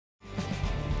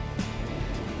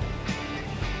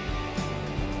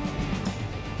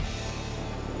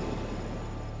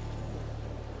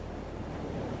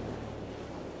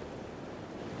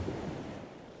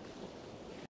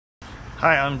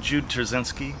Hi, I'm Jude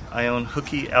Terzinski. I own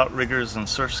Hooky Outriggers and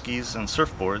Surf Skis and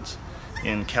Surfboards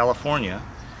in California,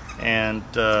 and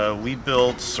we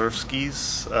build surf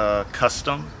skis,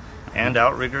 custom, and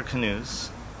outrigger canoes,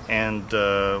 and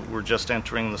we're just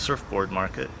entering the surfboard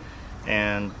market,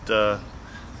 and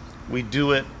we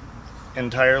do it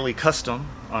entirely custom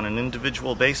on an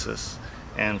individual basis,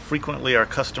 and frequently our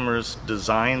customers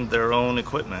design their own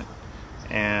equipment,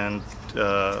 and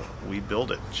we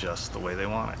build it just the way they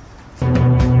want it.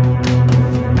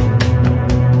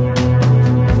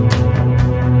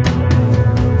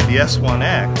 The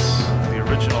S1X, the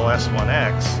original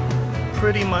S1X,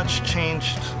 pretty much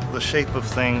changed the shape of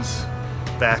things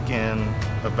back in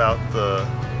about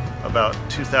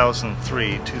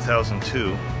 2003,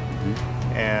 2002,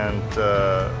 and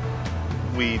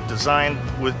we designed,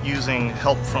 with using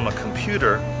help from a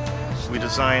computer, we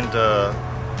designed a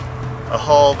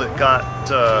hull that got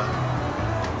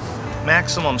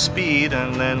maximum speed,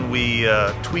 and then we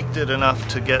tweaked it enough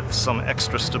to get some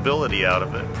extra stability out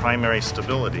of it, primary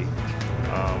stability.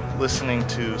 Listening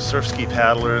to surf ski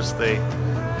paddlers, they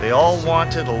all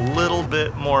wanted a little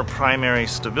bit more primary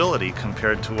stability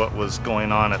compared to what was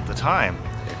going on at the time.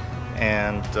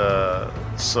 And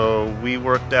so we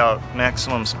worked out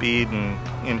maximum speed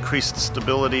and increased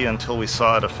stability until we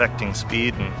saw it affecting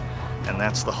speed, and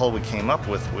that's the hull we came up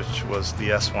with, which was the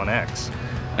S1X.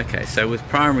 Okay, so with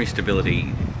primary stability,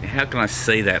 how can I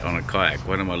see that on a kayak?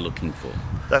 What am I looking for?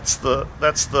 That's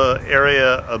the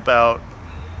area about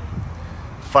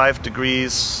 5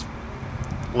 degrees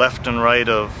left and right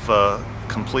of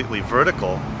completely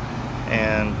vertical,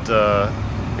 and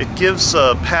it gives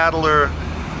a paddler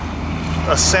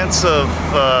a sense of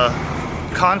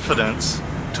confidence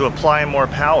to apply more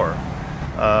power.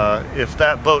 If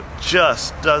that boat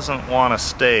just doesn't want to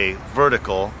stay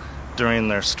vertical during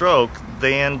their stroke,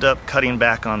 they end up cutting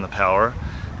back on the power,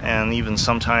 and even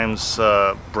sometimes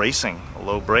bracing, a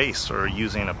low brace, or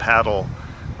using a paddle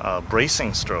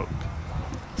bracing stroke.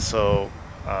 So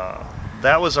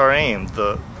that was our aim.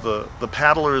 The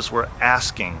paddlers were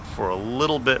asking for a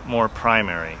little bit more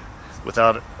primary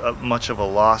without much of a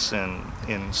loss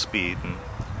in speed, and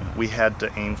we had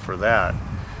to aim for that.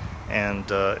 And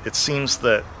it seems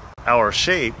that our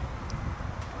shape,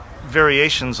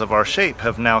 variations of our shape,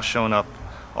 have now shown up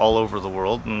all over the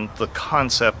world, and the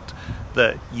concept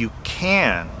that you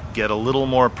can get a little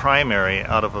more primary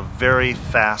out of a very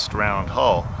fast round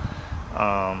hull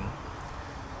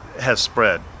has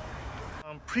spread.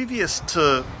 Previous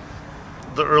to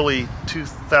the early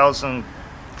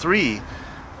 2003,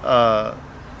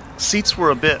 seats were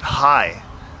a bit high,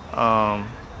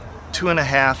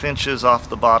 2.5 inches off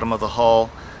the bottom of the hull.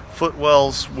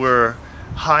 Footwells were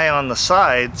high on the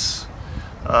sides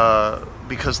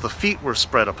because the feet were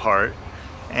spread apart,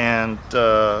 and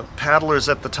paddlers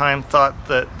at the time thought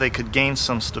that they could gain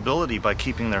some stability by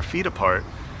keeping their feet apart.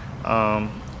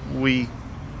 We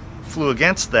flew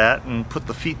against that and put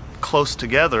the feet close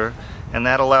together, and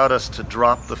that allowed us to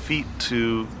drop the feet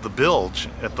to the bilge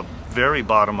at the very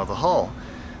bottom of the hull.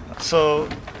 So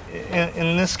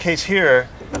in this case here,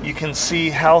 you can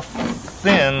see how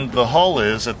thin the hull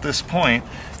is at this point,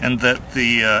 and that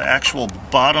the actual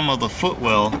bottom of the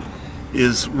footwell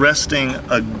is resting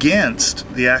against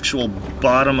the actual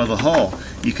bottom of the hull.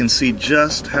 You can see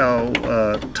just how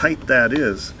tight that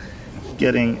is,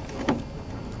 getting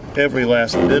every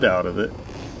last bit out of it.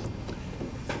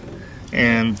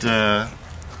 And the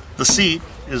seat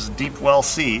is a deep well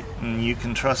seat, and you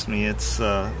can trust me, it's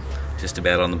just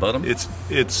about on the bottom?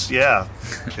 It's yeah,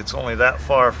 it's only that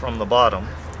far from the bottom.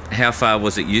 How far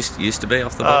was it used to be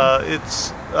off the bottom?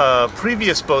 It's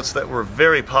previous boats that were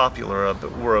very popular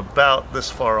were about this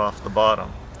far off the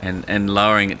bottom. And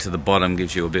lowering it to the bottom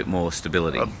gives you a bit more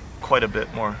stability? Quite a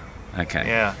bit more. Okay.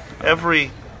 Yeah.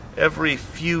 Every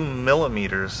few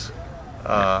millimeters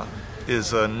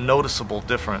is a noticeable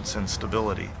difference in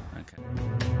stability. Okay.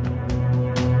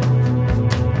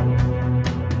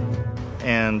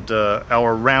 And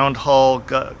our round hull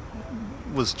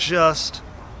was just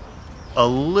a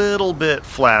little bit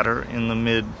flatter in the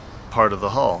mid part of the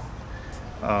hull.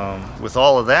 With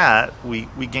all of that, we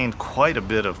gained quite a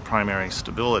bit of primary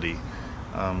stability.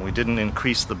 We didn't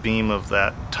increase the beam of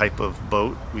that type of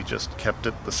boat. We just kept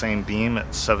it the same beam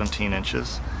at 17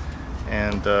 inches.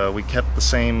 And we kept the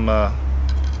same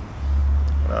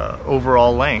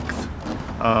overall length.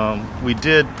 We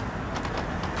did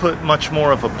put much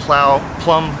more of a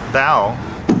plumb bow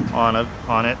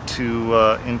on it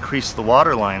to increase the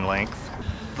waterline length.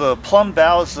 The plumb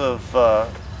bows of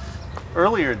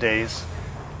earlier days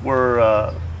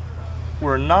were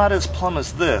not as plumb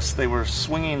as this. They were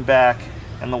swinging back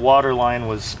and the water line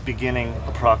was beginning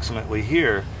approximately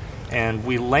here. And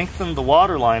we lengthened the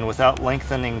water line without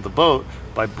lengthening the boat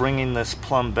by bringing this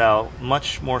plumb bow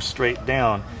much more straight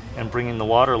down and bringing the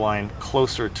water line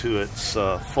closer to its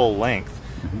full length.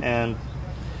 And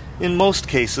in most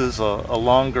cases, a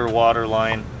longer water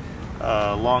line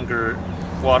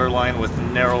with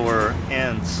narrower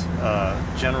ends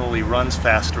generally runs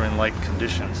faster in light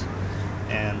conditions.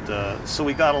 And so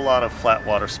we got a lot of flat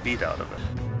water speed out of it.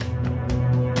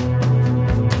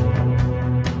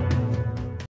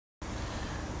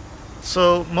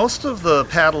 So most of the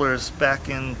paddlers back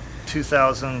in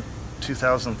 2000,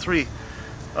 2003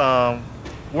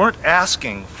 weren't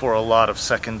asking for a lot of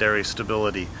secondary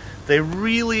stability. They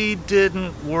really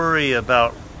didn't worry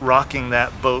about rocking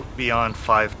that boat beyond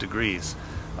 5 degrees.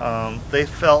 They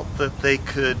felt that they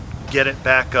could get it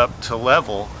back up to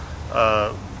level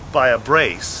by a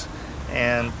brace.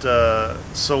 And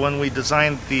so when we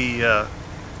designed the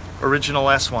original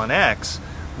S1X,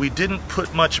 we didn't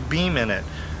put much beam in it.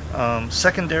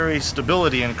 Secondary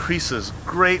stability increases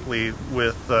greatly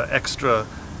with extra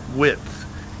width,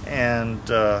 and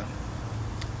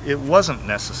it wasn't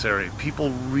necessary. People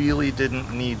really didn't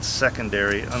need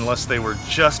secondary unless they were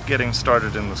just getting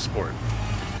started in the sport.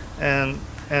 And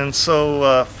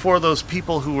so for those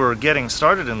people who were getting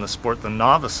started in the sport, the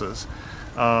novices,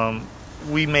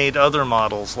 we made other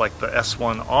models like the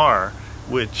S1R,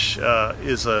 which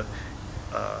is an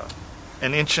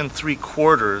 1.75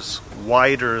 inches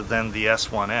wider than the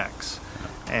S1X,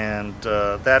 and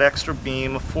that extra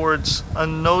beam affords a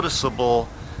noticeable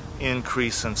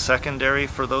increase in secondary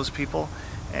for those people,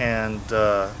 and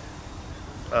a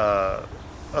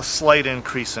slight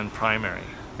increase in primary.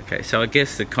 Okay, so I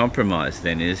guess the compromise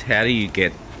then is, how do you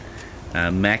get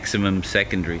maximum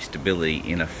secondary stability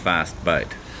in a fast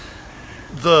boat?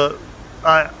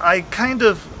 I kind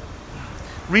of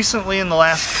recently, in the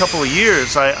last couple of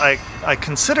years, I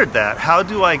considered that. How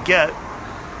do I get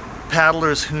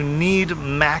paddlers who need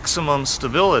maximum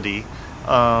stability,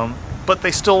 but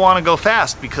they still want to go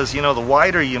fast? Because, you know, the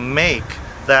wider you make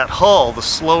that hull, the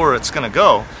slower it's going to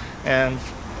go. And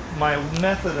my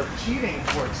method of cheating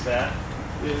towards that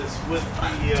is with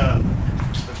the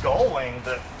gull wing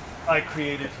that I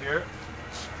created here.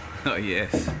 Oh,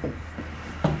 yes.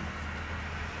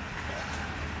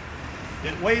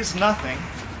 It weighs nothing,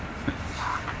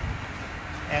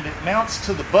 and it mounts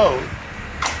to the boat,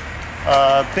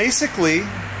 basically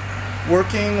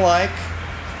working like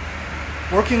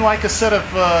a set of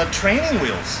training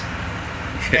wheels.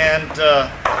 And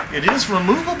it is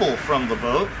removable from the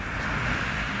boat.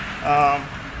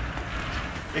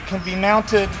 It can be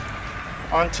mounted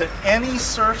onto any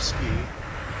surf ski.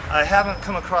 I haven't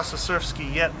come across a surf ski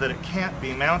yet that it can't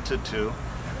be mounted to.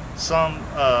 Some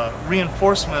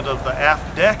reinforcement of the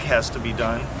aft deck has to be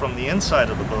done from the inside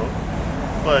of the boat,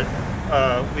 but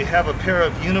we have a pair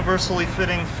of universally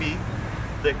fitting feet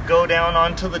that go down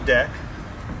onto the deck.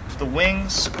 The wing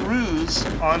screws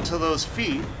onto those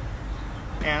feet,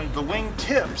 and the wing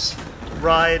tips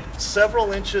ride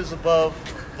several inches above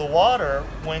the water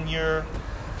when you're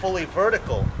fully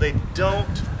vertical. They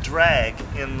don't drag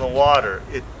in the water.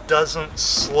 It doesn't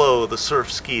slow the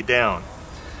surf ski down.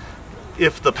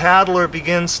 If the paddler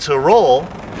begins to roll,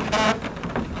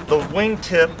 the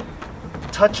wingtip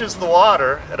touches the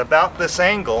water at about this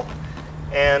angle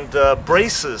and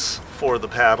braces for the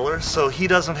paddler, so he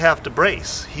doesn't have to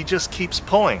brace. He just keeps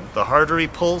pulling. The harder he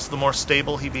pulls, the more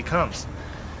stable he becomes.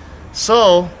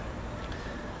 So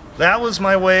that was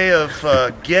my way of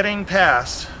getting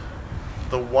past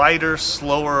the wider,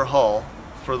 slower hull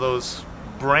for those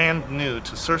brand new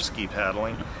to surf ski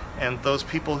paddling, and those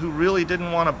people who really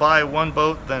didn't want to buy one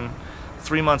boat, then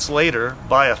 3 months later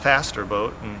buy a faster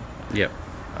boat, and yep.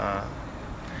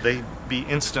 They'd be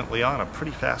instantly on a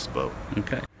pretty fast boat.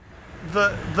 Okay.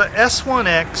 The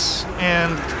S1X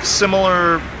and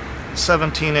similar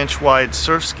 17-inch wide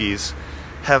surf skis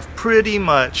have pretty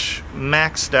much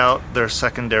maxed out their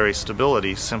secondary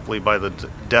stability simply by the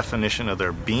definition of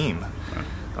their beam.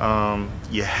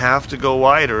 You have to go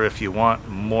wider if you want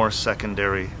more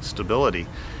secondary stability,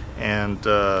 and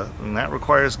that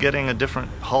requires getting a different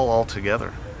hull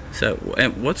altogether. So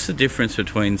what's the difference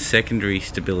between secondary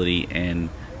stability and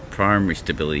primary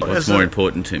stability? What's more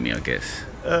important to me, I guess?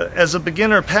 As a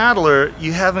beginner paddler,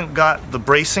 you haven't got the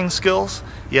bracing skills.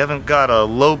 You haven't got a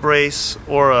low brace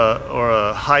or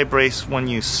a high brace when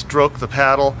you stroke the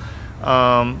paddle.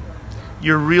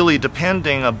 You're really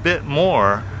depending a bit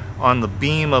more on the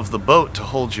beam of the boat to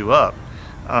hold you up.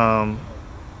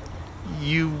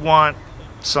 You want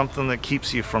something that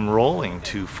keeps you from rolling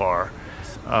too far.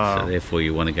 So therefore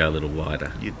you want to go a little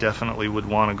wider. You definitely would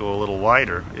want to go a little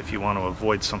wider if you want to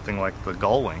avoid something like the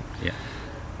gull wing.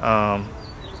 Yeah.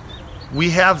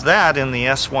 We have that in the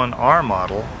S1R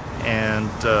model, and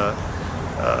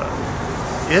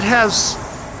it has,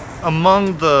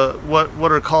 among the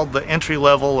what are called the entry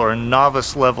level or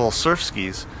novice level surf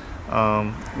skis,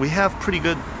 we have pretty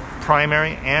good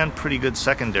primary and pretty good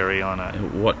secondary on it.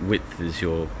 What width is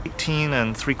your? 18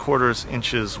 3/4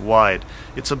 inches wide.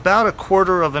 It's about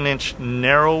 1/4 of an inch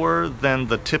narrower than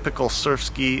the typical surf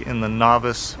ski in the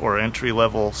novice or entry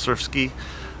level surf ski,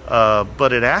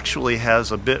 but it actually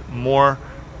has a bit more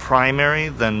primary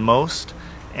than most,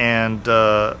 and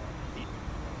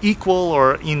equal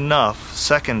or enough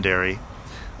secondary.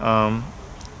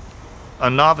 A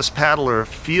novice paddler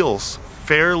feels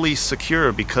fairly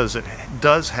secure because it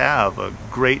does have a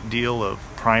great deal of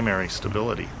primary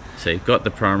stability. So you've got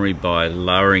the primary by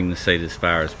lowering the seat as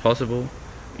far as possible,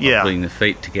 Yeah. putting the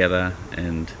feet together,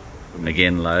 and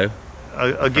again low.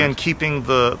 Again, keeping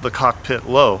the cockpit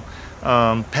low.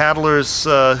 Paddlers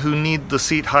who need the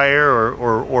seat higher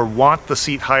or want the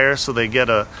seat higher so they get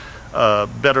a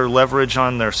better leverage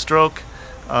on their stroke,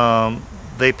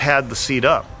 they pad the seat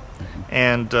up.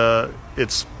 And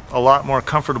it's a lot more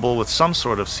comfortable with some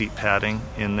sort of seat padding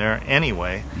in there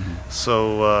anyway.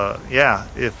 So yeah,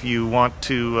 if you want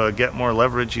to get more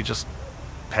leverage, you just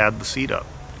pad the seat up.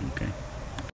 Okay.